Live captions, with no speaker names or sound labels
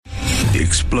the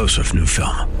explosive new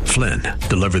film, Flynn,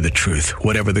 Deliver the Truth,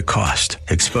 Whatever the Cost,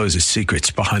 exposes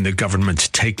secrets behind the government's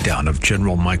takedown of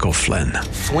General Michael Flynn.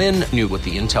 Flynn knew what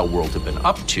the intel world had been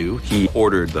up to. He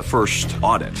ordered the first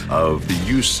audit of the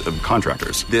use of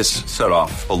contractors. This set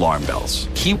off alarm bells.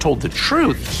 He told the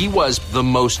truth. He was the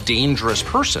most dangerous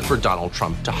person for Donald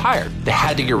Trump to hire. They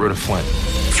had to get rid of Flynn.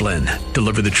 Flynn,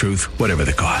 Deliver the Truth, Whatever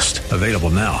the Cost. Available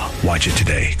now. Watch it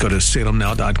today. Go to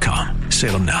salemnow.com.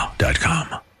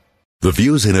 salemnow.com. The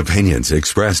views and opinions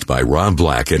expressed by Rob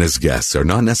Black and his guests are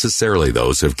not necessarily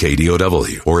those of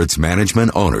KDOW or its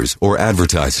management, owners, or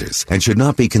advertisers and should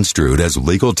not be construed as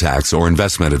legal, tax, or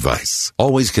investment advice.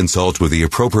 Always consult with the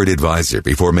appropriate advisor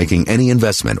before making any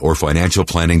investment or financial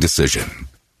planning decision.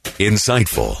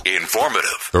 Insightful,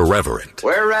 informative, irreverent.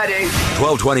 We're ready.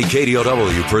 1220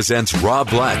 KDOW presents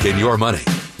Rob Black and Your Money.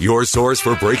 Your source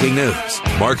for breaking news,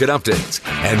 market updates,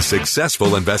 and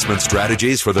successful investment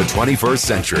strategies for the 21st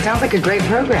century. Sounds like a great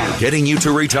program. Getting you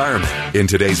to retirement in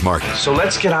today's market. So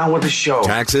let's get on with the show.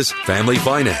 Taxes, family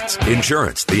finance,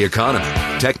 insurance, the economy,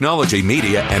 technology,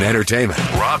 media, and entertainment.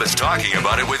 Rob is talking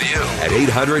about it with you at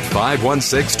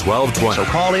 800-516-1220. So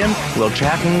call in, we'll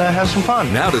chat and have some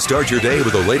fun. Now to start your day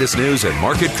with the latest news and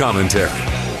market commentary.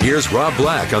 Here's Rob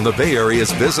Black on the Bay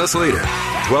Area's business leader,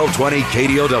 1220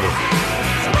 KDOW.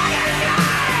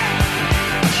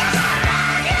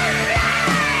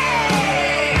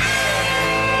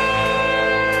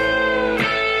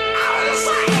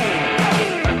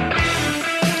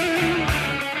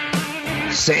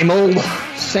 Same old,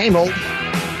 same old.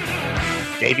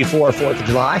 Day before 4th of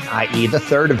July, i.e. the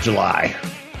 3rd of July.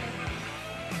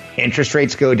 Interest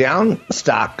rates go down,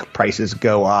 stock prices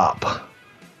go up.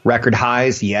 Record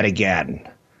highs yet again.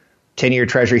 10-year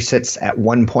Treasury sits at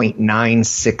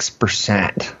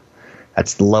 1.96%.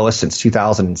 That's the lowest since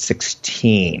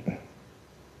 2016.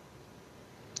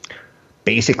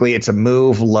 Basically, it's a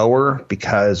move lower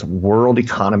because world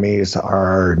economies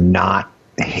are not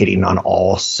hitting on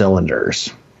all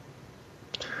cylinders.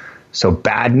 So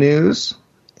bad news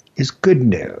is good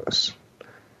news.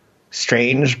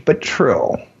 Strange but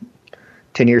true.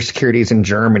 10-year securities in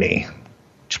Germany,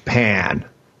 Japan,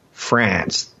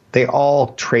 France, they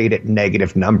all trade at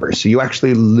negative numbers. So you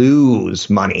actually lose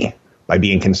money by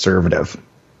being conservative,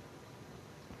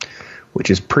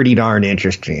 which is pretty darn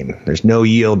interesting. There's no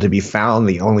yield to be found.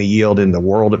 The only yield in the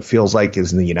world, it feels like,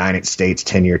 is in the United States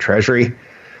 10-year Treasury.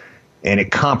 And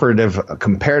it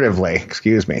comparatively,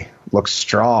 looks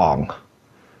strong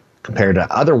compared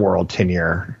to other world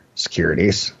 10-year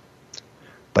securities.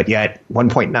 But yet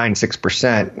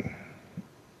 1.96%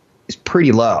 is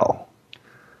pretty low.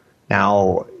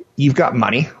 Now, you've got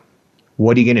money.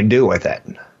 What are you going to do with it?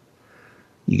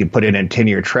 You can put it in a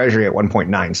 10-year Treasury at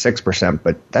 1.96%,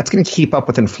 but that's going to keep up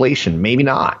with inflation. Maybe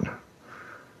not.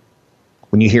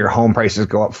 When you hear home prices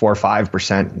go up 4 or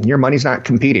 5%, your money's not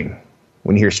competing.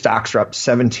 When you hear stocks are up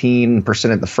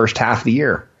 17% in the first half of the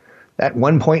year, that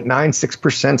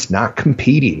 1.96% is not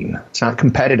competing. It's not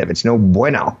competitive. It's no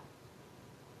bueno.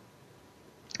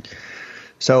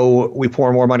 So we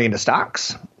pour more money into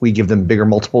stocks. We give them bigger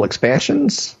multiple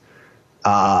expansions.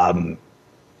 Ideally,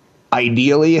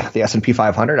 the S&P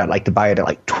 500, I'd like to buy it at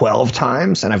like 12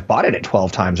 times, and I've bought it at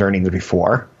 12 times earnings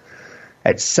before.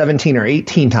 At 17 or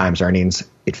 18 times earnings,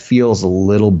 it feels a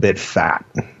little bit fat.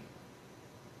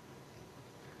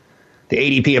 The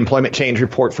ADP employment change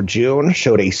report for June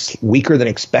showed a weaker than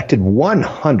expected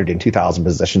 102,000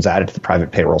 positions added to the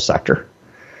private payroll sector.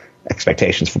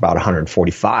 Expectations for about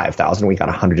 145,000. We got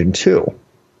 102.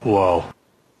 Whoa.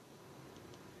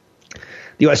 The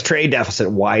U.S. trade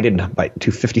deficit widened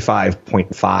to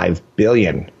 $55.5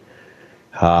 billion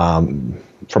from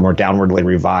our downwardly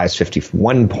revised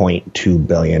 $51.2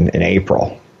 billion in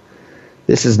April.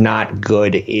 This is not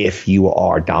good if you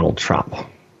are Donald Trump.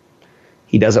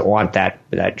 He doesn't want that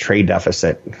trade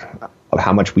deficit of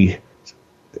how much we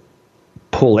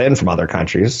pull in from other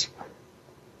countries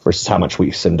versus how much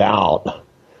we send out.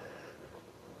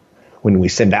 When we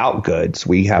send out goods,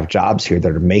 we have jobs here that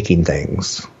are making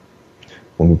things.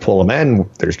 When we pull them in,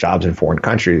 there's jobs in foreign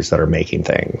countries that are making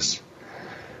things.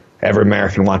 Every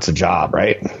American wants a job,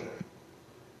 right?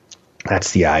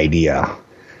 That's the idea.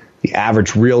 The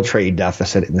average real trade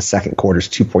deficit in the second quarter is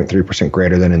 2.3%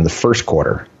 greater than in the first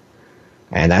quarter.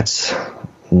 And that's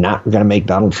not going to make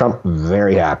Donald Trump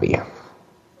very happy.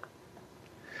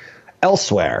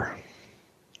 Elsewhere,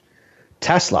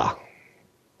 Tesla,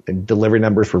 the delivery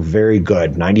numbers were very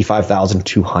good,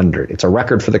 95,200. It's a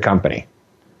record for the company.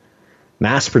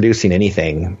 Mass producing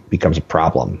anything becomes a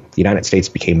problem. The United States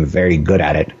became very good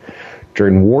at it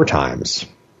during war times.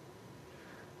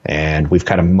 And we've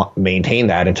kind of maintained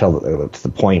that until to the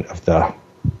point of the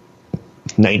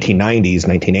 1990s,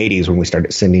 1980s, when we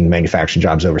started sending manufacturing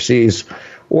jobs overseas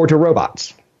or to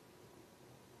robots.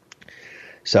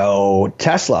 So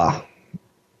Tesla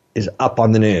is up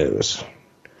on the news.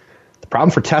 The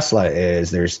problem for Tesla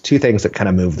is there's two things that kind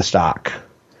of move the stock: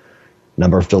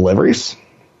 number of deliveries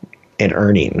and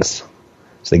earnings.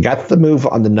 So they got the move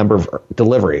on the number of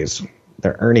deliveries.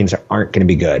 Their earnings aren't going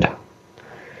to be good.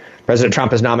 President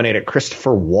Trump has nominated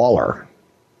Christopher Waller.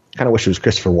 Kind of wish it was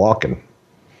Christopher Walken.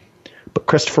 But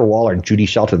Christopher Waller and Judy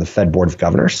Shelton, the Fed Board of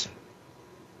Governors.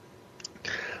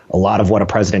 A lot of what a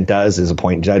president does is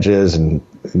appoint judges, and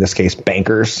in this case,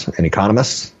 bankers and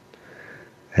economists.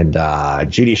 And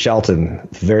Judy Shelton,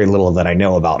 very little that I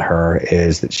know about her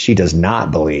is that she does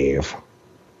not believe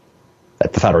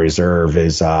that the Federal Reserve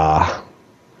is, how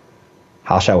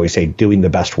shall we say, doing the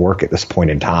best work at this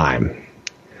point in time.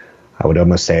 I would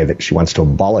almost say that she wants to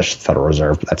abolish the Federal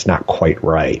Reserve, but that's not quite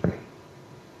right.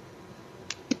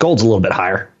 Gold's a little bit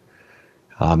higher.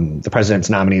 The president's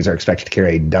nominees are expected to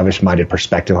carry a dovish-minded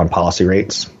perspective on policy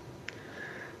rates.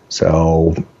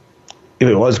 So if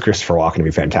it was Christopher Walken, it'd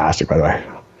be fantastic, by the way.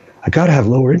 I got to have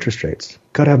lower interest rates.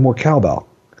 Got to have more cowbell.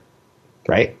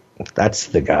 Right? That's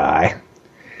the guy.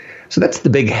 So that's the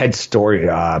big head story,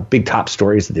 big top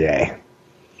stories of the day.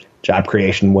 Job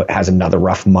creation has another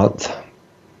rough month.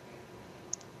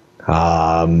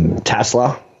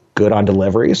 Tesla, good on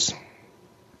deliveries.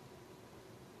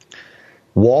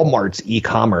 Walmart's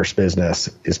e-commerce business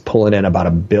is pulling in about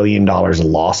 $1 billion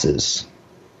in losses.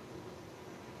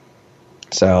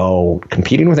 So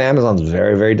competing with Amazon is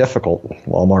very, very difficult.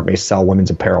 Walmart may sell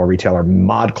women's apparel retailer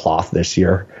ModCloth this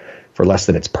year for less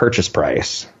than its purchase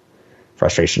price.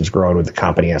 Frustration's growing with the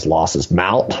company as losses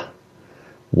mount.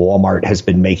 Walmart has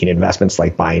been making investments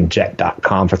like buying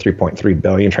Jet.com for $3.3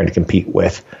 billion, trying to compete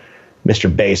with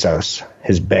Mr. Bezos,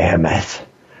 his behemoth,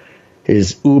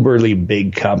 his uberly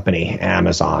big company,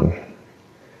 Amazon.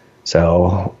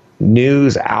 So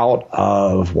news out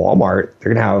of Walmart,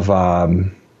 they're going to have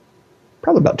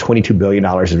probably about $22 billion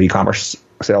of e-commerce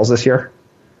sales this year.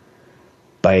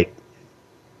 But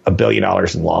 $1 billion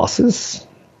in losses?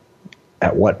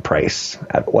 At what price?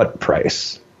 At what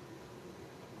price?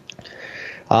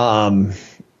 ModCloth,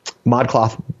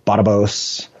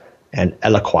 Bonobos, and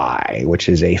Eloquai, which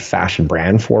is a fashion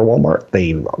brand for Walmart.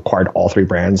 They acquired all three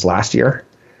brands last year,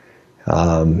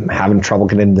 having trouble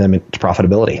getting them into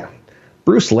profitability.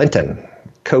 Bruce Linton,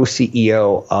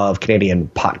 co-CEO of Canadian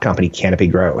pot company Canopy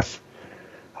Growth.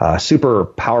 Super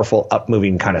powerful,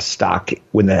 up-moving kind of stock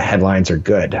when the headlines are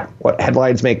good. What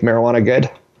headlines make marijuana good?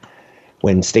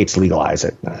 When states legalize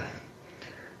it.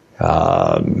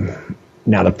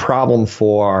 Now, the problem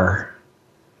for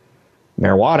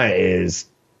marijuana is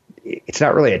it's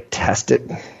not really a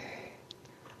tested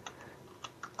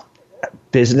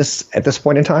business at this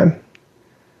point in time.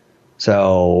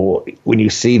 So when you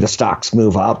see the stocks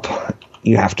move up,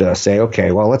 you have to say,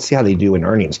 okay, well, let's see how they do in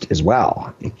earnings as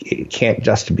well. It can't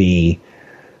just be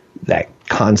that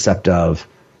concept of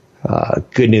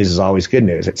good news is always good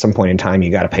news. At some point in time, you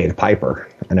got to pay the piper.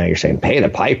 I know you're saying, pay the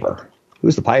piper.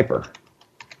 Who's the piper?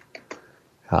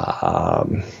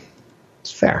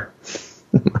 It's fair.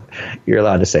 You're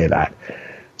allowed to say that.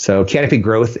 So Canopy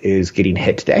Growth is getting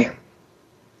hit today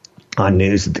on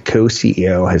news that the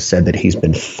co-CEO has said that he's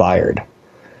been fired.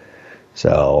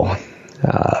 So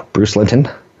Bruce Linton,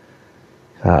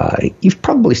 you've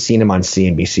probably seen him on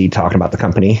CNBC talking about the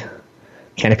company.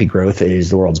 Canopy Growth is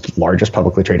the world's largest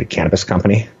publicly traded cannabis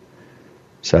company.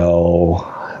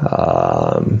 So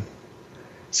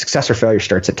success or failure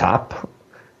starts at top,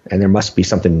 and there must be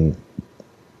something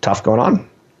tough going on.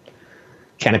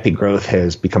 Canopy Growth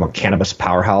has become a cannabis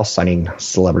powerhouse, signing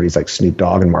celebrities like Snoop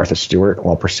Dogg and Martha Stewart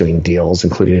while pursuing deals,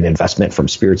 including an investment from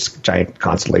Spirit's giant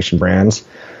Constellation Brands.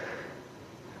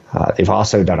 They've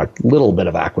also done a little bit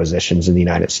of acquisitions in the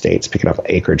United States, picking up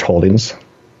Acreage Holdings.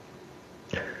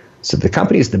 So the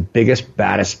company is the biggest,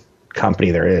 baddest company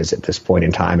there is at this point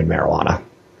in time in marijuana.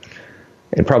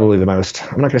 And probably the most,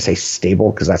 I'm not going to say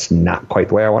stable because that's not quite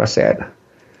the way I want to say it,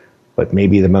 but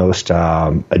maybe the most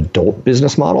adult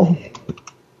business model.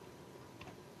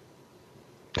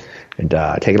 And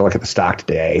taking a look at the stock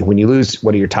today, when you lose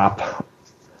one of your top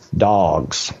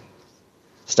dogs,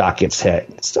 stock gets hit.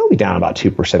 It's still be down about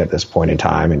 2% at this point in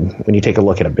time. And when you take a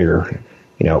look at a bigger,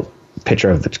 picture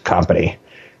of the company,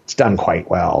 it's done quite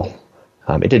well.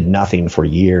 It did nothing for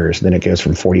years. Then it goes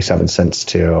from 47 cents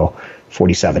to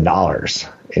 $47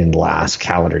 in the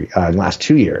last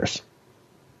 2 years.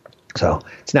 So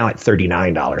it's now at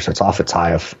 $39. So it's off its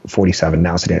high of 47.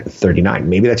 Now it's at 39.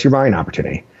 Maybe that's your buying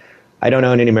opportunity. I don't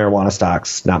own any marijuana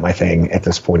stocks. Not my thing at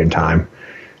this point in time.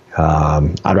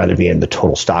 I'd rather be in the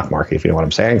total stock market, if you know what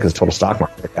I'm saying, because total stock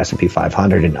market, S&P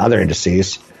 500 and other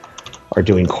indices are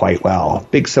doing quite well.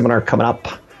 Big seminar coming up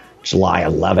July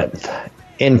 11th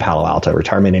in Palo Alto,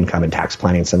 retirement income and tax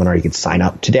planning seminar. You can sign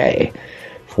up today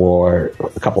for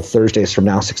a couple Thursdays from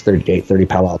now, 6:30 to 8:30,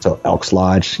 Palo Alto Elks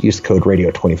Lodge. Use the code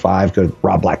radio25. Go to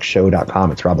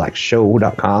robblackshow.com. It's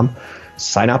robblackshow.com.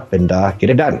 Sign up and get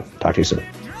it done. Talk to you soon.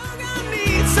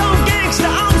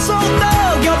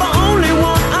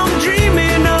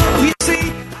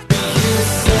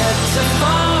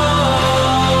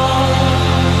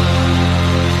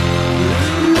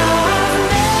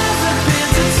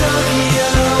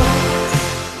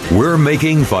 We're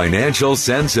making financial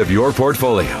sense of your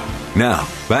portfolio. Now,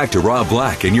 back to Rob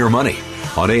Black and Your Money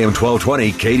on AM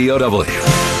 1220 KDOW.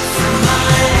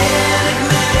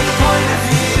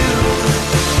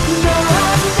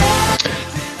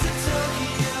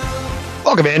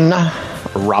 Welcome in.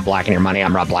 Rob Black and Your Money.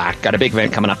 I'm Rob Black. Got a big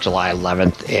event coming up July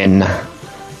 11th in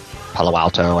Palo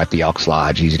Alto at the Elks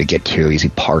Lodge. Easy to get to, easy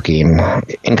parking.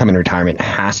 Income and retirement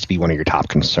has to be one of your top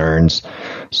concerns.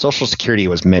 Social Security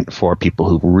was meant for people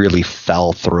who really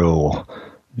fell through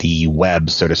the web,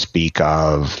 so to speak,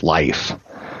 of life.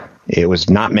 It was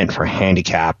not meant for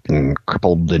handicapped and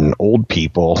crippled and old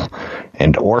people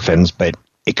and orphans, but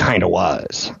it kind of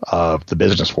was, of the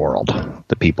business world,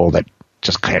 the people that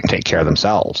just can't take care of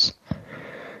themselves.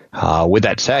 With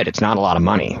that said, it's not a lot of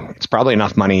money. It's probably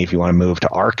enough money if you want to move to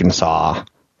Arkansas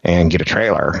and get a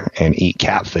trailer and eat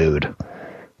cat food.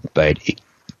 But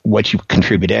what you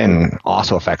contribute in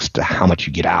also affects to how much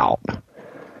you get out.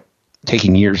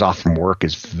 Taking years off from work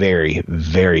is very,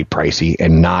 very pricey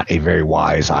and not a very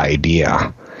wise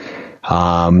idea.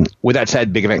 With that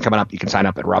said, big event coming up. You can sign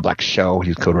up at Rob Black Show.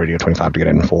 Use code radio25 to get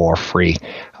in for free.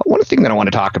 One thing that I want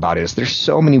to talk about is there's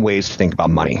so many ways to think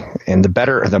about money. And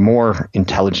the more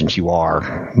intelligent you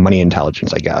are, money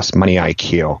intelligence, I guess, money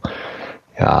IQ,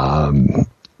 the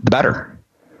better.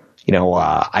 You know,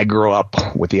 I grew up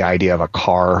with the idea of a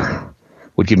car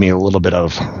would give me a little bit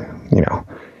of,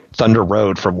 Thunder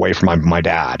Road away from my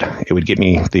dad. It would give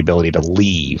me the ability to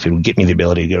leave. It would get me the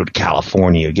ability to go to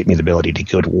California. It would get me the ability to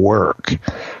go to work.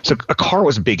 So a car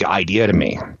was a big idea to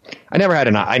me. I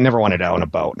never wanted to own a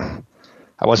boat.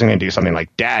 I wasn't going to do something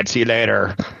like, Dad, see you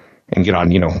later, and get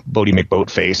on, Boaty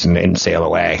McBoatface and sail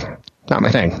away. Not my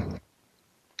thing.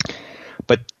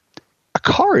 But a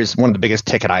car is one of the biggest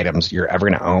ticket items you're ever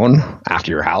going to own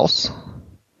after your house.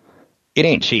 It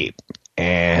ain't cheap.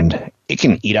 And it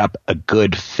can eat up a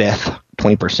good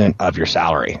 20% of your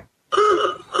salary.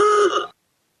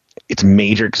 It's a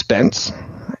major expense,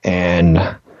 and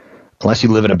unless you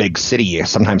live in a big city, you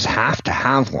sometimes have to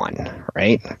have one,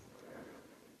 right?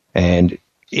 And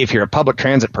if you're a public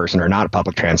transit person or not a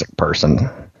public transit person,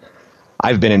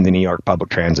 I've been in the New York public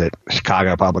transit,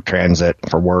 Chicago public transit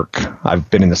for work. I've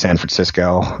been in the San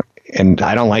Francisco, and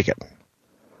I don't like it.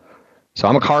 So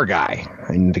I'm a car guy.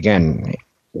 And again,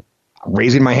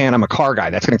 raising my hand, I'm a car guy.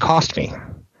 That's going to cost me.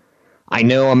 I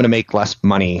know I'm going to make less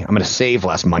money. I'm going to save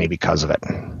less money because of it.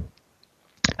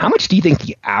 How much do you think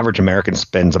the average American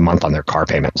spends a month on their car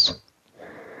payments?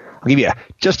 I'll give you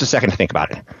just a second to think about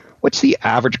it. What's the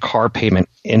average car payment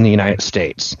in the United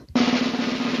States?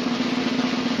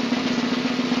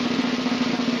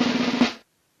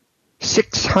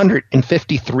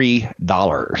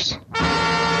 $653.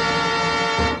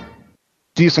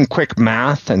 Do some quick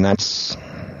math, and that's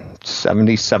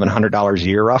 $7,700 a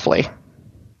year, roughly.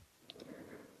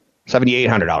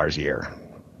 $7,800 a year.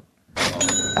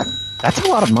 That's a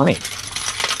lot of money.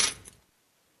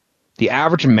 The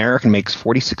average American makes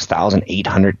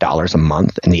 $46,800 a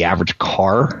month, and the average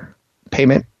car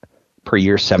payment per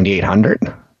year is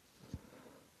 $7,800.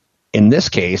 In this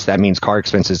case, that means car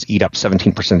expenses eat up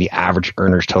 17% of the average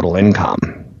earner's total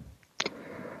income.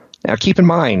 Now, keep in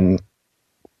mind,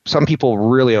 some people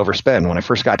really overspend. When I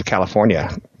first got to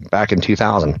California back in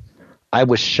 2000, I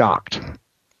was shocked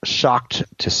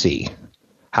to see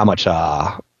how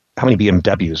many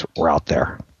BMWs were out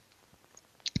there.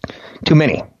 Too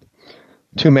many.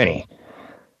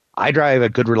 I drive a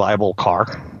good, reliable car.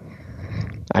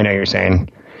 I know you're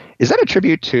saying, is that a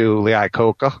tribute to Lee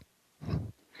Iacocca?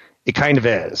 It kind of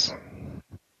is.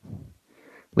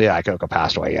 Lee Iacocca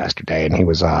passed away yesterday, and he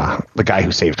was the guy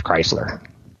who saved Chrysler.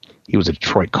 He was a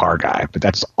Detroit car guy, but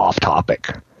that's off topic.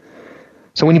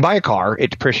 So when you buy a car, it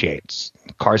depreciates.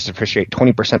 Cars depreciate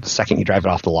 20% the second you drive it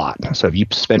off the lot. So if you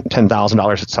spent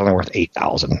 $10,000, it's selling worth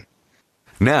 $8,000.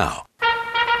 Now,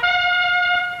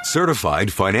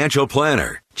 certified financial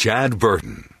planner, Chad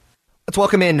Burton. Let's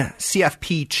welcome in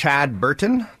CFP Chad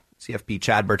Burton. CFP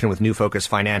Chad Burton with New Focus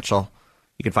Financial.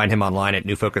 You can find him online at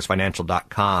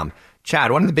newfocusfinancial.com.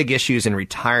 Chad, one of the big issues in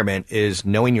retirement is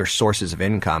knowing your sources of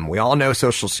income. We all know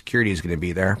Social Security is going to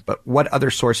be there, but what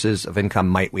other sources of income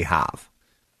might we have?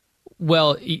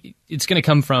 Well, it's going to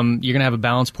come from, you're going to have a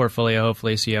balanced portfolio,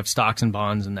 hopefully, so you have stocks and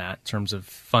bonds in that, in terms of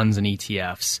funds and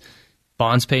ETFs.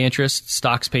 Bonds pay interest,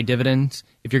 stocks pay dividends.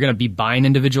 If you're going to be buying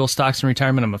individual stocks in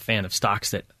retirement, I'm a fan of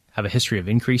stocks that have a history of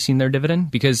increasing their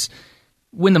dividend, because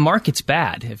when the market's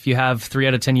bad, if you have 3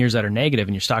 out of 10 years that are negative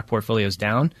and your stock portfolio is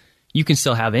down, you can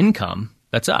still have income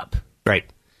that's up. Right.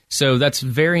 So that's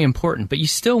very important. But you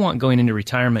still want, going into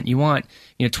retirement, you want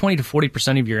 20 to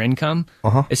 40% of your income,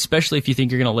 especially if you think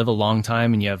you're going to live a long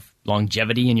time and you have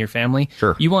longevity in your family.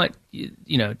 Sure. You want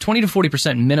 20 to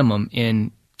 40% minimum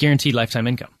in guaranteed lifetime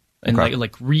income, and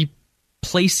like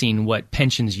replacing what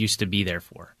pensions used to be there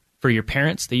for. For your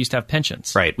parents, they used to have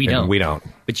pensions. Right. We don't. We don't.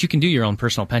 But you can do your own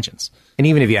personal pensions. And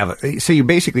even if you have, so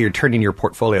you're turning your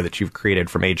portfolio that you've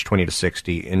created from age 20 to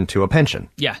 60 into a pension.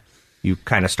 Yeah. You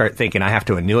kind of start thinking, I have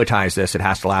to annuitize this. It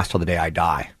has to last till the day I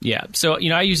die. Yeah. So,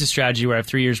 I use a strategy where I have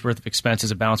 3 years worth of expenses,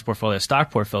 a balanced portfolio,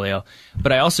 stock portfolio.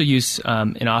 But I also use,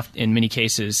 in many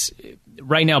cases,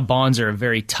 right now, bonds are a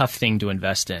very tough thing to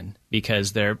invest in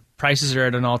because their prices are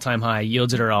at an all-time high,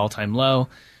 yields are at an all-time low.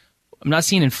 I'm not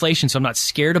seeing inflation, so I'm not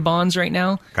scared of bonds right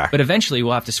now. Okay. But eventually,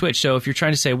 we'll have to switch. So if you're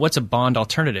trying to say, what's a bond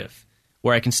alternative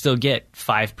where I can still get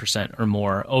 5% or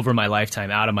more over my lifetime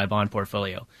out of my bond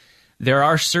portfolio, there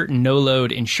are certain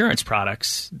no-load insurance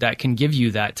products that can give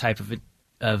you that type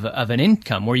of an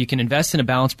income where you can invest in a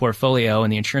balanced portfolio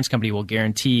and the insurance company will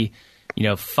guarantee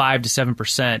 5 to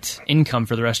 7% income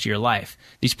for the rest of your life.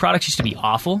 These products used to be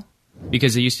awful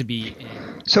because they used to be...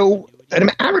 So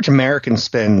an average American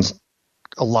spends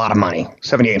a lot of money,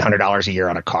 $7,800 a year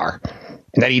on a car.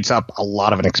 And that eats up a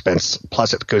lot of an expense.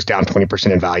 Plus, it goes down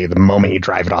 20% in value the moment you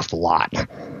drive it off the lot.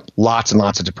 Lots and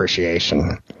lots of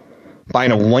depreciation.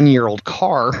 Buying a 1-year-old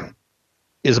car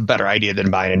is a better idea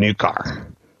than buying a new car.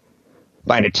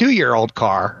 Buying a 2-year-old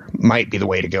car might be the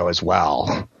way to go as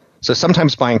well. So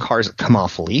sometimes buying cars that come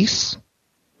off lease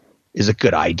is a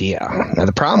good idea. Now,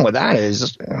 the problem with that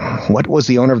is, what was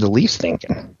the owner of the lease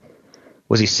thinking?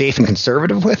 Was he safe and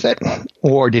conservative with it?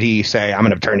 Or did he say, I'm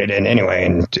going to turn it in anyway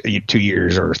in 2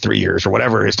 years or 3 years or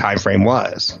whatever his time frame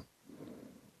was?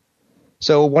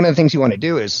 So one of the things you want to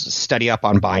do is study up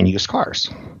on buying used cars.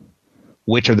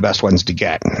 Which are the best ones to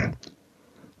get?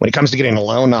 When it comes to getting a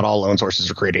loan, not all loan sources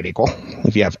are created equal.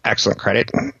 If you have excellent credit,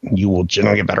 you will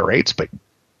generally get better rates, but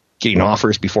getting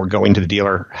offers before going to the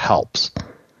dealer helps.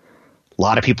 A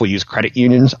lot of people use credit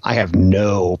unions. I have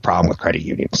no problem with credit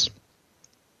unions.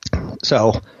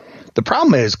 So the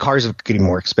problem is cars are getting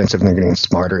more expensive and they're getting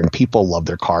smarter, and people love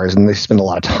their cars and they spend a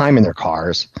lot of time in their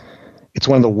cars. It's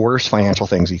one of the worst financial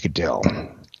things you could do.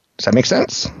 Does that make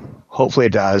sense? Hopefully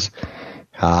it does.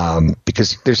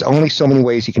 Because there's only so many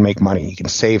ways you can make money. You can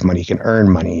save money, you can earn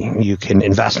money, you can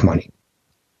invest money.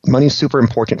 Money is super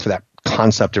important for that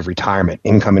concept of retirement,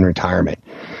 income in retirement.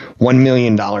 $1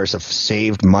 million of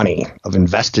saved money, of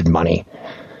invested money,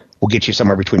 will get you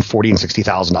somewhere between $40,000 and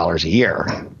 $60,000 a year.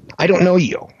 I don't know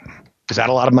you. Is that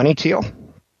a lot of money to you?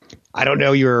 I don't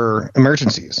know your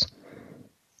emergencies.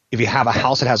 If you have a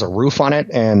house that has a roof on it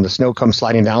and the snow comes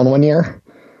sliding down one year,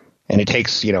 and it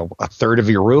takes, a third of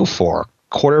your roof or a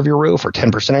quarter of your roof or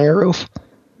 10% of your roof,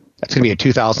 that's going to be a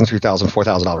 $2,000, $3,000,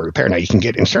 $4,000 repair. Now, you can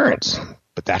get insurance,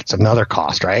 but that's another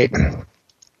cost, right?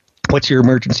 What's your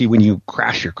emergency when you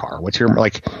crash your car?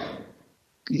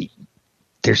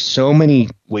 There's so many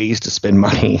ways to spend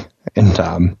money,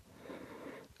 and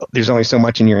there's only so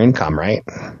much in your income, right?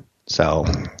 So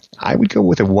I would go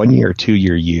with a 1 year or 2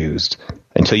 year used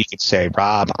until you could say,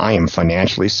 Rob, I am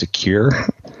financially secure.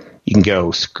 You can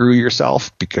go screw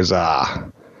yourself because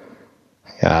I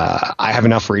have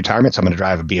enough for retirement, so I'm going to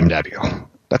drive a BMW.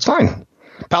 That's fine.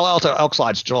 Palo Alto Elks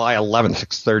Lodge, July 11th,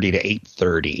 6:30 to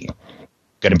 8:30.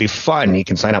 Going to be fun. You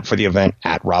can sign up for the event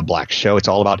at Rob Black Show. It's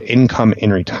all about income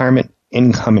in retirement.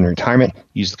 Income in retirement.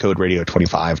 Use the code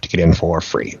radio25 to get in for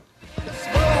free.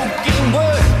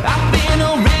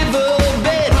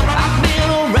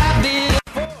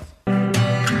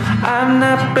 I'm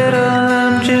not bitter,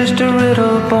 I'm just a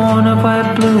riddle born of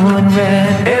white, blue, and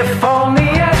red. If only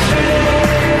yesterday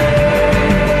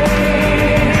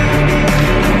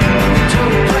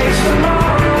took place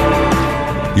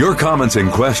tomorrow. Your comments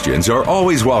and questions are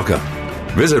always welcome.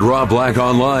 Visit Rob Black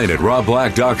online at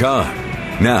robblack.com.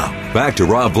 Now, back to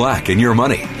Rob Black and Your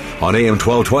Money on AM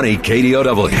 1220 KDOW. You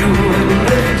would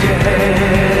lift your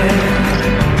head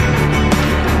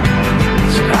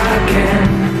so I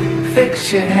can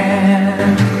fix your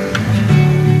hand.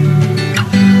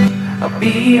 I'll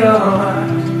be your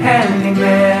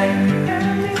handyman.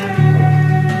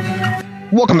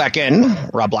 Welcome back in.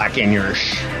 Rob Black in your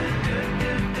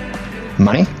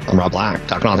money. I'm Rob Black,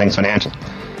 talking all things financial.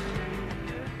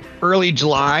 Early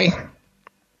July,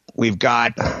 we've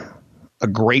got a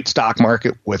great stock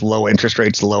market with low interest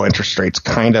rates. Low interest rates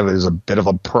kind of is a bit of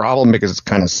a problem because it's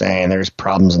kind of saying there's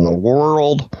problems in the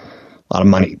world. A lot of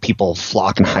money, people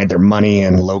flock and hide their money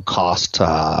in low cost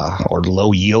or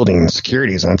low yielding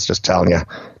securities. And it's just telling you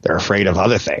they're afraid of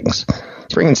other things.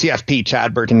 Let's bring in CFP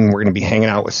Chad Burton. We're going to be hanging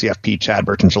out with CFP Chad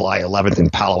Burton July 11th in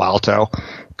Palo Alto.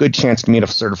 Good chance to meet a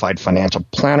certified financial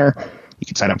planner. You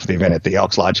can sign up for the event at the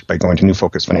Elks Lodge by going to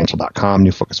newfocusfinancial.com,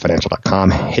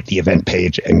 newfocusfinancial.com, hit the event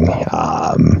page, and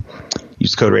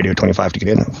use code radio25 to get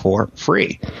in for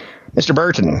free. Mr.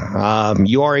 Burton,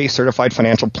 you are a certified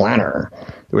financial planner.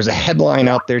 There was a headline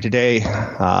out there today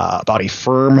about a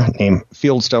firm named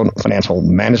Fieldstone Financial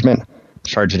Management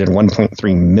charged in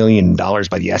 $1.3 million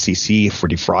by the SEC for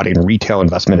defrauding retail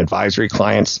investment advisory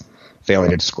clients, failing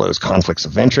to disclose conflicts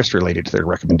of interest related to their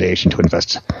recommendation to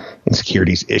invest in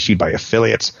securities issued by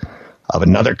affiliates of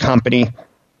another company.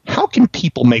 How can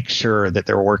people make sure that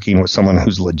they're working with someone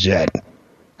who's legit?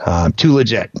 Too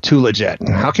legit.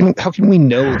 How can we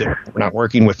know that we're not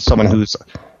working with someone who's,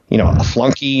 a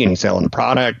flunky and he's selling a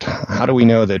product? How do we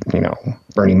know that,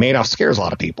 Bernie Madoff scares a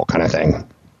lot of people kind of thing?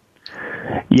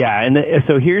 Yeah, and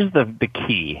so here's the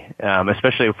key,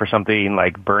 especially for something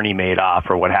like Bernie Madoff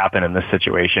or what happened in this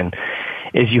situation,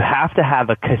 is you have to have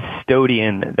a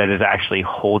custodian that is actually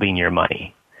holding your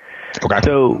money. Okay.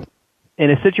 So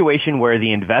in a situation where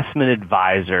the investment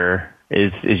advisor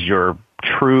is your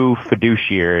true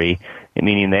fiduciary,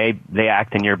 meaning they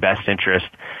act in your best interest,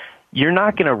 you're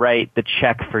not going to write the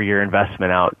check for your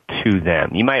investment out to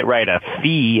them. You might write a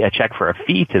check for a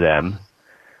fee to them,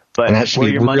 but and that should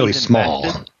be really small.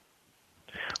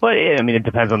 Well, it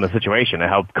depends on the situation and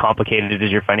how complicated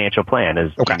is your financial plan.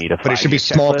 Okay, you need a but it should be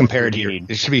small compared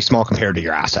to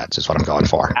your assets. Is what I'm going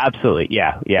for. Absolutely,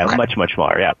 yeah, okay. Much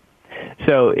smaller, yeah.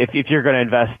 So if you're going to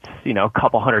invest, a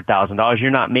couple $100,000,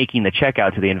 you're not making the check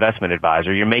out to the investment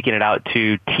advisor. You're making it out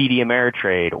to TD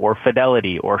Ameritrade or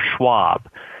Fidelity or Schwab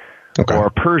or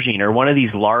Pershing or one of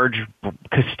these large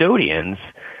custodians,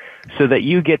 so that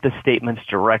you get the statements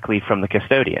directly from the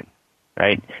custodian,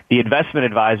 right? The investment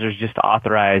advisor is just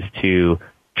authorized to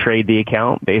trade the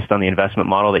account based on the investment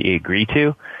model that you agree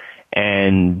to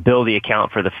and bill the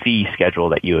account for the fee schedule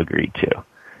that you agreed to.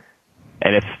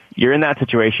 And if you're in that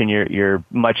situation, you're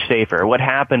much safer. What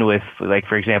happened with,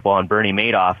 for example, on Bernie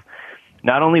Madoff,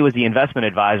 not only was the investment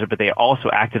advisor, but they also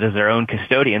acted as their own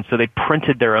custodian, so they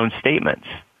printed their own statements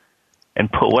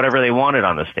and put whatever they wanted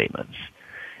on the statements.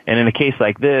 And in a case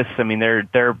like this,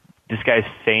 this guy's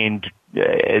saying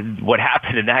what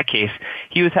happened in that case.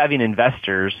 He was having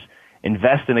investors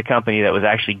invest in a company that was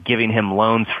actually giving him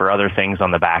loans for other things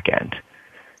on the back end.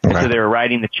 Okay. And so they were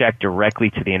writing the check directly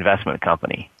to the investment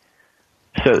company.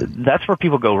 So that's where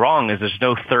people go wrong, is there's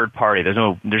no third party.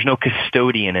 There's no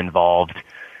custodian involved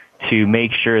to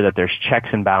make sure that there's checks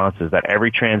and balances, that every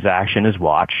transaction is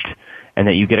watched, and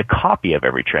that you get a copy of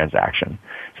every transaction.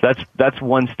 So that's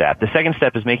one step. The second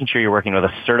step is making sure you're working with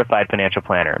a certified financial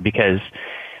planner, because,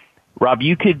 Rob,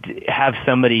 you could have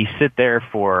somebody sit there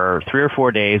for 3 or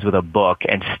 4 days with a book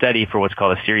and study for what's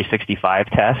called a Series 65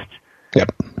 test.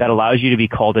 Yep. That allows you to be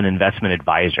called an investment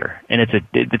advisor, and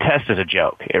the test is a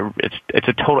joke.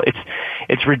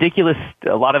 It's ridiculous.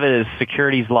 A lot of it is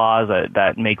securities laws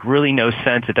that make really no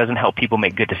sense. It doesn't help people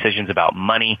make good decisions about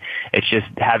money. It's just,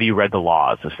 have you read the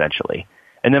laws, essentially?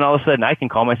 And then all of a sudden, I can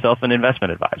call myself an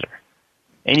investment advisor.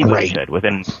 Anybody should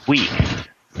within weeks,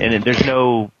 and there's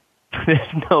no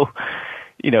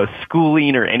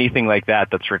schooling or anything like that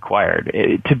that's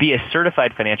required. To be a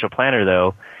certified financial planner,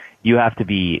 though, you have to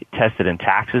be tested in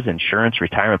taxes, insurance,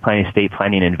 retirement planning, estate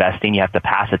planning, investing. You have to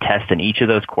pass a test in each of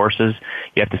those courses.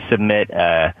 You have to submit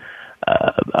a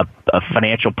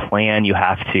financial plan. You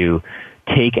have to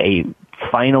take a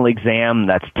final exam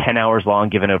that's 10 hours long,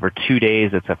 given over 2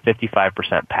 days. It's a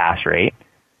 55% pass rate.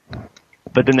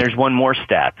 But then there's one more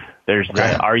step. There's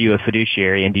are you a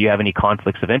fiduciary, and do you have any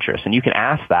conflicts of interest? And you can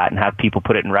ask that and have people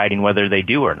put it in writing whether they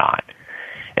do or not.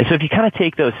 And so if you kind of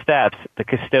take those steps, the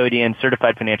custodian,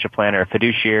 certified financial planner,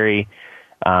 fiduciary,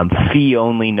 fee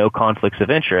only, no conflicts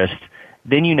of interest,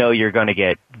 then you're going to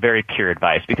get very pure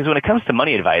advice. Because when it comes to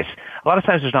money advice, a lot of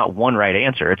times there's not one right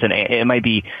answer. It might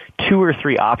be 2 or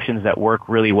 3 options that work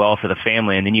really well for the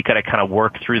family, and then you got to kind of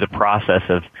work through the process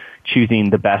of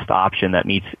choosing the best option that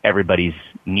meets everybody's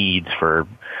needs for,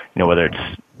 whether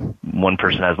it's one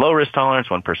person has low risk tolerance,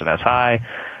 one person has high,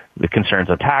 the concerns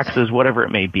of taxes, whatever it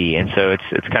may be. And so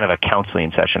it's kind of a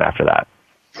counseling session after that.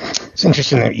 It's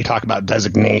interesting that you talk about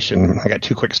designation. I got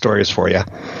 2 quick stories for you.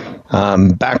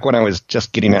 Back when I was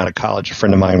just getting out of college, a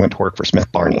friend of mine went to work for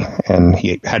Smith Barney, and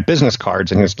he had business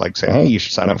cards, and he was like saying, hey, you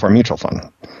should sign up for a mutual fund.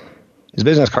 His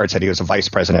business card said he was a vice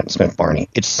president at Smith Barney.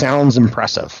 It sounds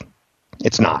impressive.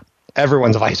 It's not.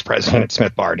 Everyone's a vice president at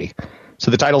Smith Barney.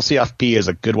 So the title CFP is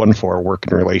a good one for a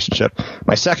working relationship.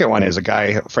 My second one is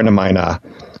a friend of mine,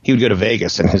 he would go to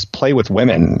Vegas, and his play with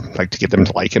women, like to get them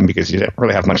to like him because he didn't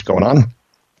really have much going on,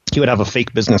 he would have a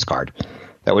fake business card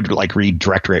that would like read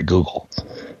directory at Google.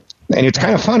 And it's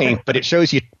kind of funny, but it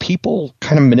shows you people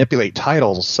kind of manipulate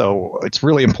titles, so it's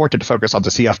really important to focus on the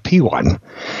CFP one.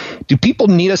 Do people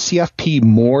need a CFP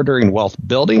more during wealth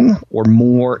building or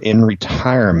more in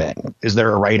retirement? Is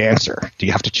there a right answer? Do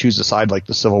you have to choose a side like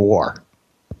the Civil War?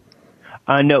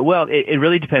 No, well, it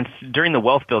really depends. During the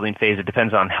wealth building phase, it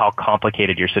depends on how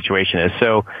complicated your situation is.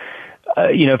 So,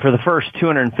 for the first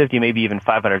 250, maybe even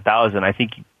 500,000, I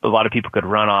think a lot of people could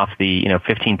run off the,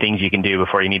 15 things you can do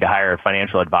before you need to hire a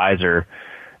financial advisor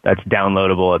that's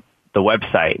downloadable at the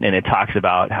website. And it talks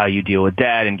about how you deal with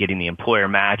debt and getting the employer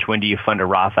match. When do you fund a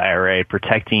Roth IRA,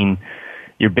 protecting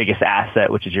your biggest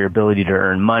asset, which is your ability to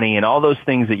earn money, and all those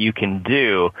things that you can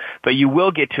do. But you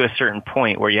will get to a certain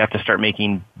point where you have to start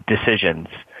making decisions.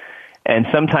 And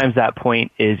sometimes that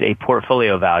point is a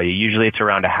portfolio value. Usually it's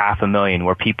around $500,000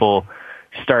 where people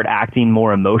start acting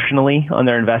more emotionally on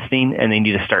their investing, and they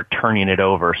need to start turning it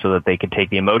over so that they can take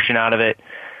the emotion out of it,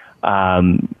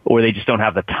 or they just don't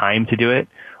have the time to do it.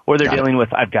 Or they're dealing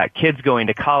with, I've got kids going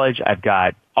to college, I've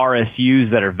got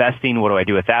RSUs that are vesting, what do I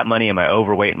do with that money? Am I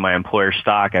overweight in my employer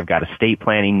stock? I've got estate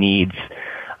planning needs.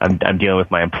 I'm dealing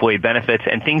with my employee benefits,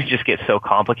 and things just get so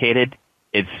complicated.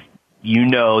 That you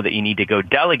need to go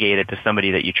delegate it to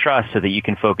somebody that you trust so that you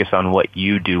can focus on what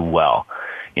you do well.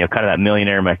 Kind of that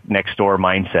millionaire next door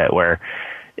mindset where,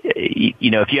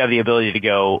 if you have the ability to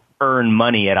go earn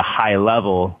money at a high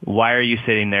level, why are you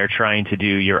sitting there trying to do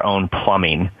your own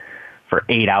plumbing for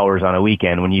 8 hours on a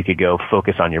weekend when you could go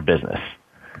focus on your business?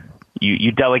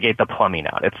 You delegate the plumbing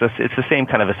out. It's the same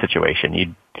kind of a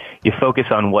situation. You focus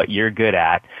on what you're good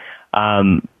at.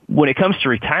 When it comes to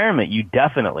retirement, you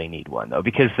definitely need one though,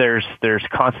 because there's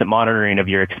constant monitoring of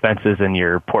your expenses and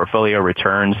your portfolio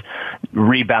returns,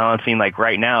 rebalancing. Like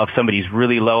right now, if somebody's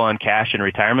really low on cash in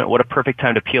retirement, what a perfect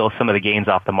time to peel some of the gains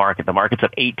off the market. The market's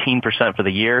up 18% for the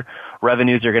year.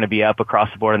 Revenues are going to be up across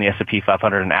the board on the S&P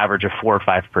 500, an average of 4 or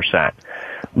 5%.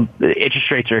 The interest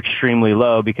rates are extremely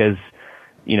low because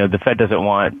the Fed doesn't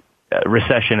want a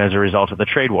recession as a result of the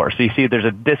trade war. So you see there's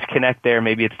a disconnect there.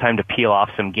 Maybe it's time to peel off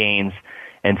some gains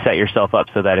and set yourself up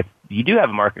so that if you do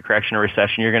have a market correction or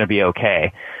recession, you're going to be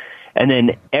okay. And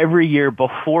then every year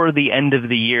before the end of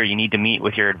the year, you need to meet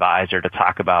with your advisor to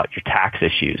talk about your tax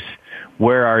issues.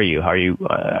 Where are you?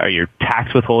 Are your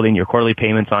tax withholding, your quarterly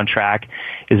payments on track?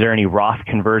 Is there any Roth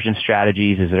conversion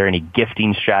strategies? Is there any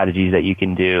gifting strategies that you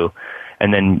can do?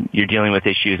 And then you're dealing with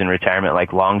issues in retirement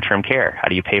like long-term care. How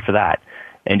do you pay for that?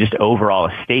 And just overall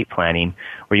estate planning,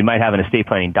 where you might have an estate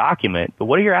planning document, but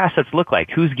what do your assets look like?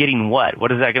 Who's getting what?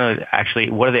 What are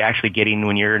they actually getting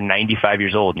when you're 95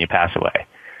 years old and you pass away?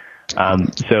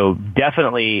 So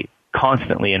definitely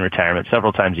constantly in retirement,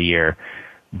 several times a year,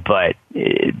 but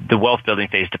the wealth building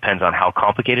phase depends on how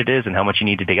complicated it is and how much you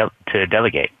need to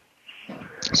delegate.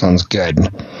 Sounds good.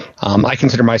 I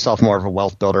consider myself more of a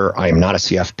wealth builder. I am not a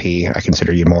CFP. I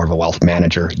consider you more of a wealth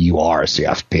manager. You are a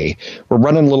CFP. We're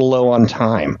running a little low on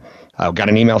time. Got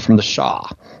an email from the Shaw.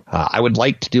 I would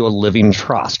like to do a living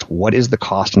trust. What is the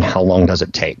cost and how long does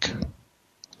it take?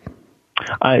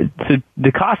 So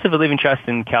the cost of a living trust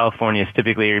in California is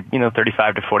typically,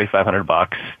 $3,500 to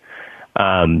 $4,500.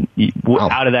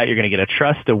 Out of that, you're going to get a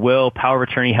trust, a will, power of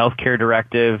attorney, healthcare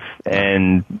directive,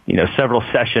 and several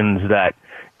sessions that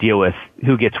deal with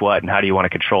who gets what and how do you want to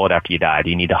control it after you die.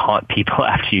 Do you need to haunt people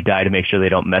after you die to make sure they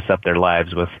don't mess up their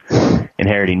lives with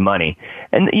inheriting money?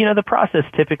 And the process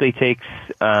typically takes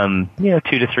 2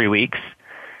 to 3 weeks.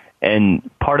 And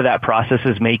part of that process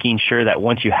is making sure that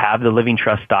once you have the living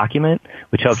trust document,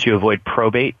 which helps you avoid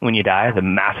probate when you die, the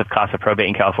massive cost of probate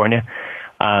in California,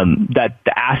 that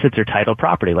the assets are titled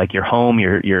property, like your home,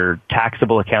 your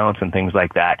taxable accounts and things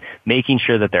like that, making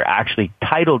sure that they're actually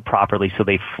titled properly so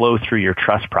they flow through your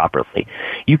trust properly.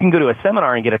 You can go to a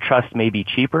seminar and get a trust maybe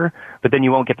cheaper, but then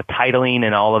you won't get the titling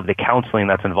and all of the counseling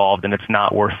that's involved, and it's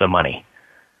not worth the money.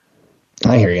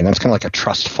 I hear you. And that's kind of like a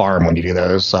trust farm when you do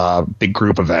those big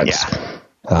group events.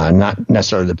 Yeah. Not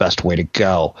necessarily the best way to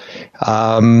go.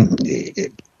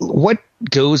 What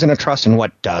goes in a trust and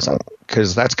what doesn't?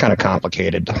 Because that's kind of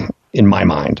complicated in my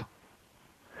mind.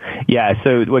 Yeah,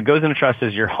 so what goes in a trust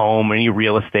is your home, any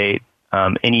real estate,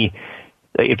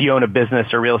 if you own a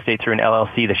business or real estate through an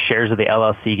LLC, the shares of the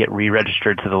LLC get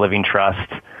re-registered to the living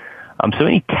trust. So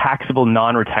any taxable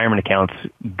non-retirement accounts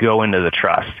go into the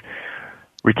trust.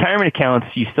 Retirement accounts,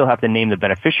 you still have to name the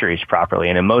beneficiaries properly,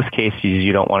 and in most cases,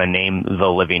 you don't want to name the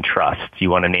living trust.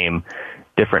 You want to name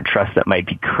different trusts that might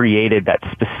be created that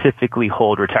specifically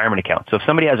hold retirement accounts. So if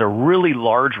somebody has a really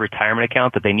large retirement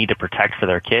account that they need to protect for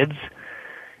their kids,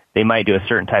 they might do a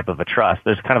certain type of a trust.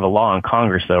 There's kind of a law in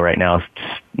Congress, though, right now,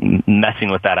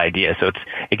 messing with that idea. So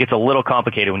it gets a little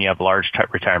complicated when you have large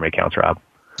retirement accounts, Rob.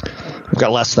 We've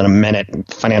got less than a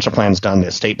minute. Financial plan's done. The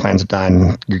estate plan's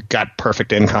done. You've got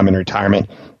perfect income in retirement.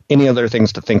 Any other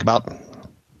things to think about?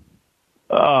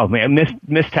 Oh, man,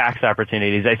 missed tax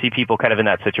opportunities. I see people kind of in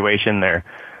that situation. They're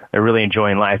really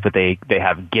enjoying life, but they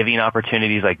have giving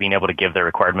opportunities, like being able to give their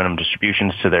required minimum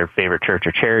distributions to their favorite church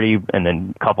or charity, and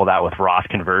then couple that with Roth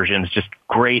conversions. Just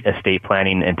great estate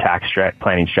planning and tax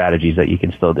planning strategies that you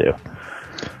can still do.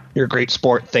 You're a great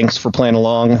sport. Thanks for playing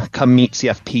along. Come meet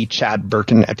CFP Chad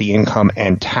Burton at the Income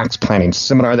and Tax Planning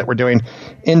Seminar that we're doing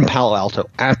in Palo Alto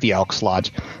at the Elks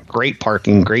Lodge. Great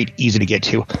parking, great, easy to get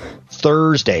to.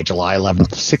 Thursday, July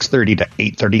 11th, 6:30 to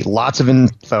 8:30. Lots of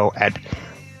info at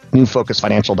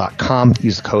newfocusfinancial.com.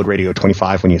 Use the code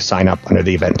radio25 when you sign up under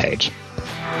the event page.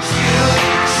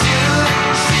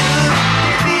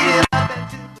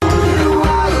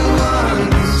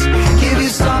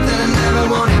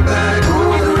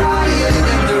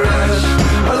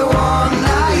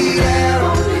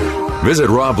 Visit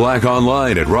Rob Black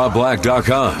online at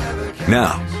robblack.com.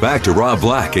 Now, back to Rob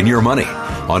Black and Your Money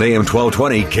on AM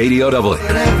 1220 KDOW.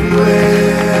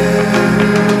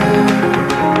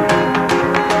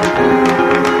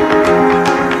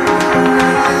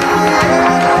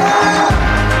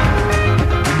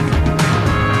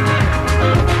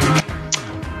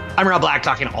 I'm Rob Black,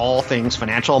 talking all things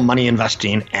financial, money,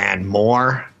 investing, and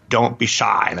more. Don't be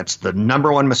shy. That's the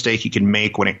number one mistake you can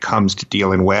make when it comes to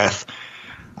dealing with,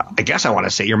 I guess I want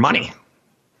to say, your money.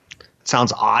 It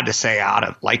sounds odd to say out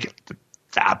of like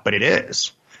that, but it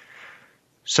is.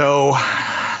 So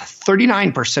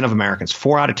 39% of Americans,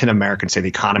 4 out of 10 Americans, say the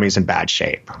economy is in bad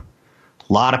shape. A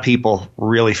lot of people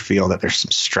really feel that there's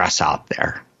some stress out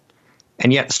there.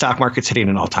 And yet the stock market's hitting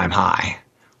an all-time high.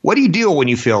 What do you do when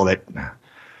you feel that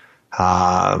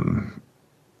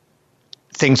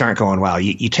things aren't going well?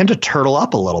 You tend to turtle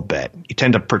up a little bit. You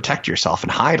tend to protect yourself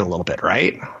and hide a little bit,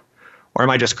 right? Or am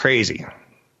I just crazy?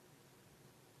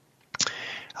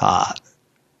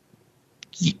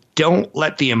 You don't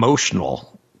let the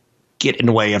emotional get in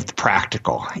the way of the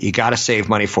practical. You got to save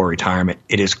money for retirement.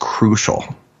 It is crucial.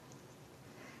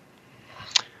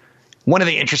 One of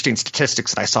the interesting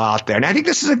statistics that I saw out there, and I think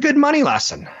this is a good money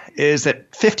lesson, is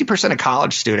that 50% of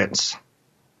college students,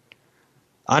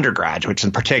 undergraduates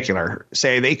in particular,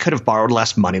 say they could have borrowed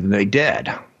less money than they did.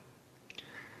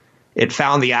 It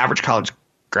found the average college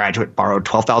graduate borrowed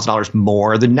 $12,000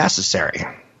 more than necessary.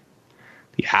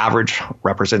 The average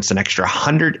represents an extra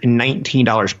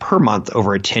 $119 per month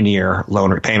over a 10-year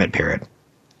loan repayment period.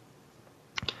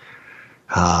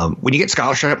 When you get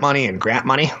scholarship money and grant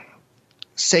money,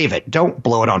 save it. Don't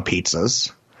blow it on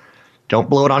pizzas. Don't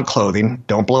blow it on clothing.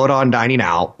 Don't blow it on dining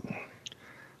out,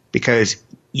 because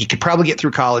you could probably get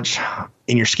through college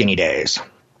in your skinny days.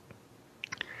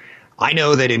 I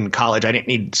know that in college I didn't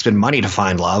need to spend money to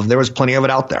find love. There was plenty of it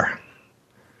out there.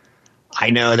 I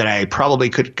know that I probably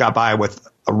could have got by with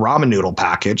a ramen noodle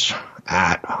package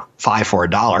at $5 for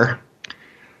 $1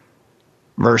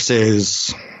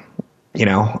 versus, a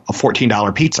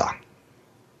 $14 pizza.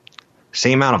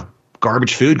 Same amount of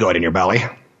garbage food going in your belly,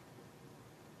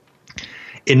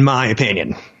 in my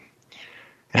opinion.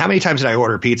 And how many times did I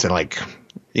order pizza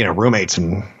and roommates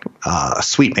and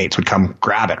suite mates would come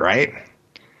grab it, right?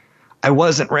 I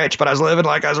wasn't rich, but I was living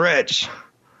like I was rich.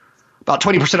 About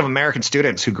 20% of American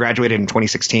students who graduated in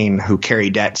 2016 who carry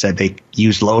debt said they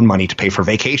used loan money to pay for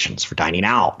vacations, for dining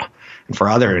out, and for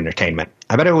other entertainment.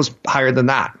 I bet it was higher than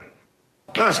that.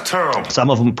 That's terrible. Some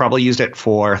of them probably used it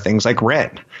for things like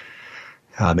rent.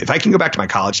 If I can go back to my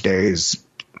college days,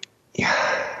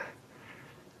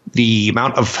 the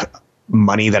amount of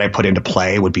money that I put into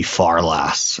play would be far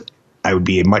less. I would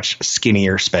be a much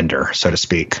skinnier spender, so to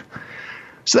speak.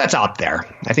 So that's out there.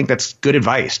 I think that's good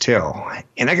advice, too.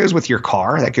 And that goes with your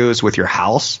car. That goes with your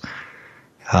house.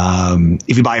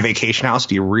 If you buy a vacation house,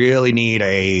 do you really need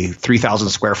a 3,000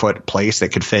 square foot place that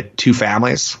could fit 2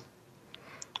 families?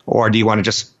 Or do you want to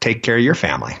just take care of your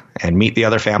family and meet the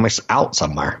other families out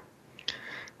somewhere?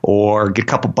 Or get a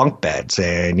couple bunk beds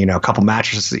and, a couple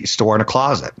mattresses that you store in a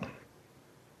closet.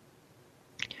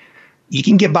 You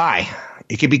can get by.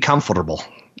 It can be comfortable.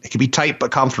 It can be tight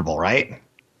but comfortable, right?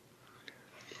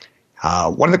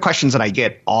 One of the questions that I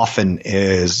get often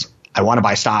is, I want to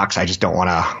buy stocks. I just don't want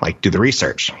to do the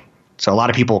research. So a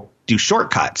lot of people do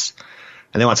shortcuts,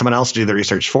 and they want someone else to do the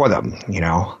research for them. They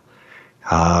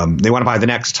want to buy the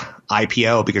next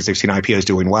IPO because they've seen IPOs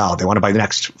doing well. They want to buy the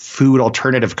next food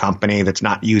alternative company that's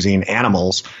not using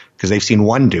animals because they've seen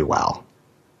one do well.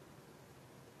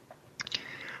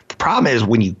 The problem is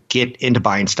when you get into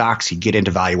buying stocks, you get into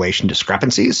valuation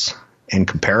discrepancies and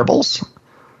comparables.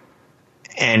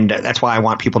 And that's why I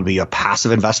want people to be a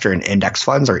passive investor in index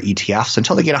funds or ETFs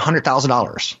until they get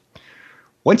 $100,000.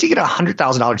 Once you get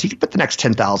 $100,000, you can put the next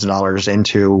 $10,000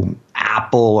 into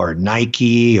Apple or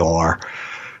Nike or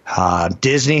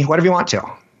Disney, whatever you want to.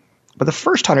 But the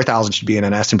first $100,000 should be in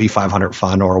an S&P 500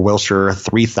 fund or a Wilshire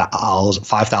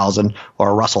 5000 or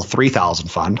a Russell 3000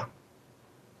 fund.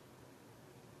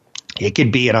 It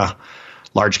could be in a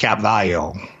large cap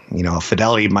value.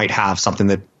 Fidelity might have something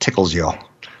that tickles you.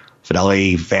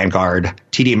 Fidelity, Vanguard,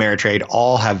 TD Ameritrade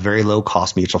all have very low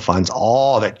cost mutual funds,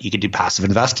 all that you could do passive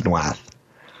investing with.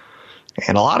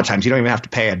 And a lot of times you don't even have to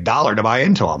pay $1 to buy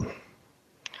into them.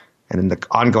 And then the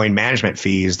ongoing management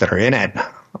fees that are in it,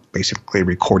 basically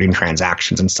recording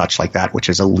transactions and such like that, which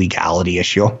is a legality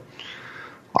issue, are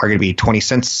going to be 20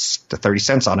 cents to 30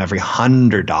 cents on every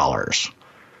 $100.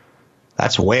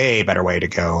 That's a way better way to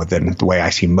go than the way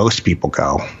I see most people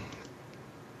go.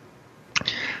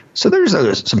 So there's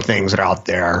some things that are out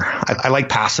there. I like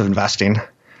passive investing.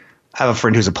 I have a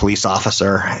friend who's a police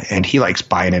officer, and he likes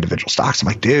buying individual stocks. I'm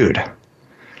like, dude,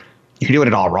 you're doing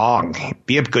it all wrong.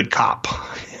 Be a good cop,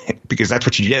 because that's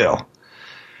what you do.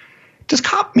 Does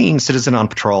cop mean citizen on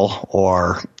patrol,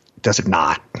 or does it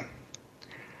not?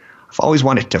 I've always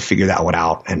wanted to figure that one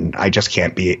out, and I just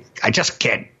can't do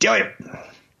it.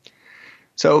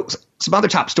 So some other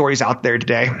top stories out there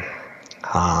today.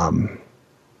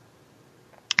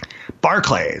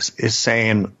 Barclays is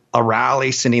saying a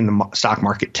rally sending the stock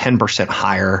market 10%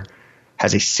 higher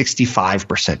has a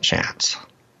 65% chance.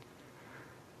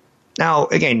 Now,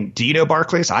 again, do you know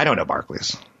Barclays? I don't know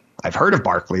Barclays. I've heard of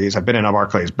Barclays. I've been in a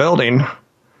Barclays building.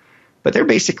 But they're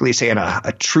basically saying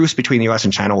a truce between the U.S.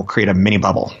 and China will create a mini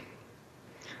bubble,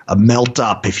 a melt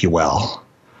up, if you will.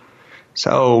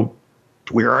 So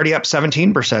we're already up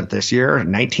 17% this year,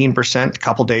 19% a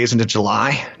couple days into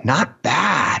July. Not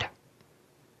bad.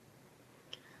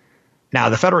 Now,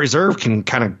 the Federal Reserve can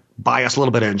kind of buy us a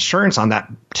little bit of insurance on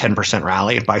that 10%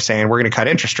 rally by saying we're going to cut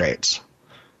interest rates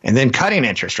and then cutting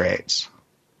interest rates.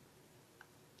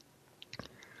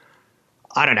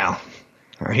 I don't know.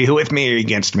 Are you with me or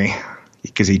against me?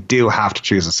 Because you do have to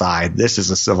choose a side. This is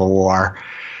a civil war.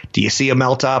 Do you see a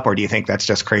melt up, or do you think that's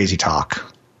just crazy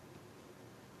talk?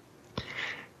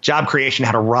 Job creation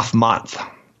had a rough month.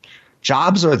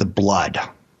 Jobs are the blood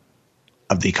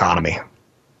of the economy.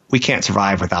 We can't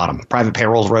survive without them. Private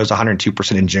payrolls rose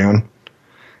 102% in June,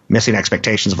 missing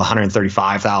expectations of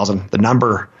 135,000. The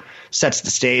number sets the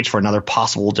stage for another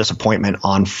possible disappointment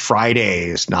on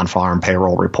Friday's non-farm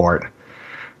payroll report.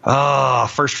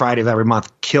 First Friday of every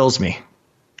month kills me,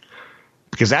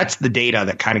 because that's the data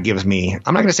that kind of gives me,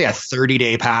 I'm not going to say a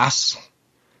 30-day pass,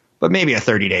 but maybe a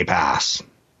 30-day pass,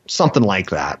 something like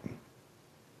that.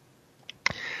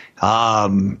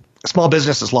 Small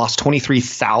businesses lost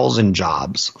 23,000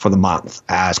 jobs for the month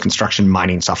as construction and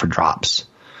mining suffered drops.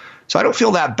 So I don't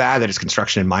feel that bad that it's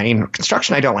construction and mining.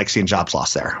 Construction, I don't like seeing jobs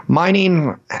lost there.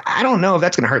 Mining, I don't know if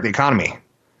that's going to hurt the economy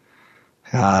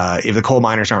if the coal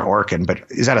miners aren't working. But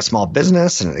is that a small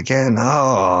business? And again,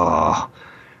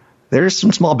 there's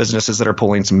some small businesses that are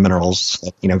pulling some minerals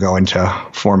that, go into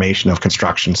formation of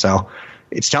construction. So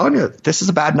it's telling you this is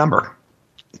a bad number.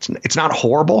 It's not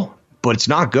horrible, but it's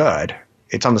not good.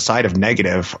 It's on the side of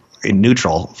negative in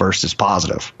neutral versus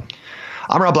positive.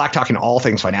 I'm Rob Black, talking all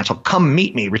things financial. Come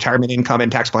meet me. Retirement Income and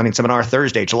Tax Planning Seminar,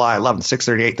 Thursday, July 11th,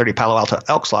 6:30, 8:30, Palo Alto,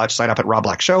 Elks Lodge. Sign up at Rob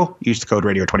Black Show. Use the code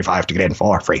radio25 to get in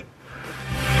for free.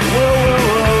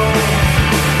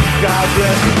 God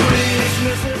bless you.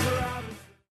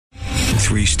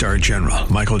 3-star General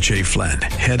Michael J. Flynn,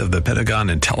 head of the Pentagon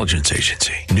Intelligence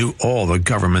Agency, knew all the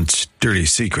government's dirty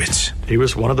secrets. He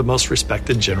was one of the most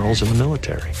respected generals in the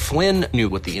military. Flynn knew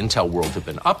what the intel world had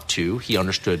been up to. He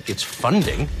understood its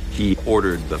funding. He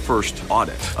ordered the first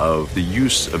audit of the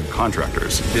use of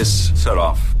contractors. This set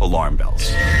off alarm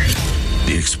bells.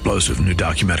 The explosive new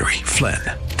documentary, Flynn,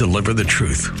 Deliver the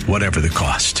Truth, Whatever the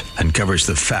Cost, uncovers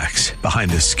the facts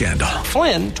behind this scandal.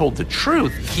 Flynn told the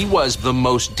truth. He was the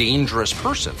most dangerous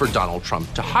person for Donald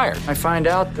Trump to hire. I find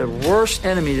out the worst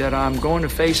enemy that I'm going to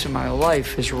face in my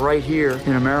life is right here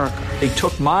in America. They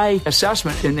took my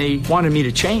assessment and they wanted me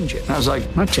to change it. And I was like,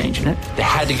 I'm not changing it. They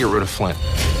had to get rid of Flynn.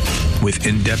 With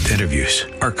in-depth interviews,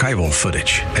 archival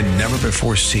footage, and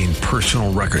never-before-seen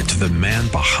personal records of the man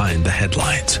behind the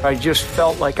headlines. I just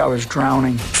felt like I was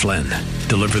drowning. Flynn,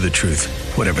 deliver the truth,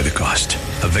 whatever the cost.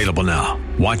 Available now.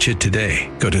 Watch it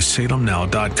today. Go to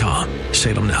salemnow.com.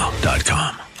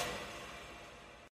 salemnow.com.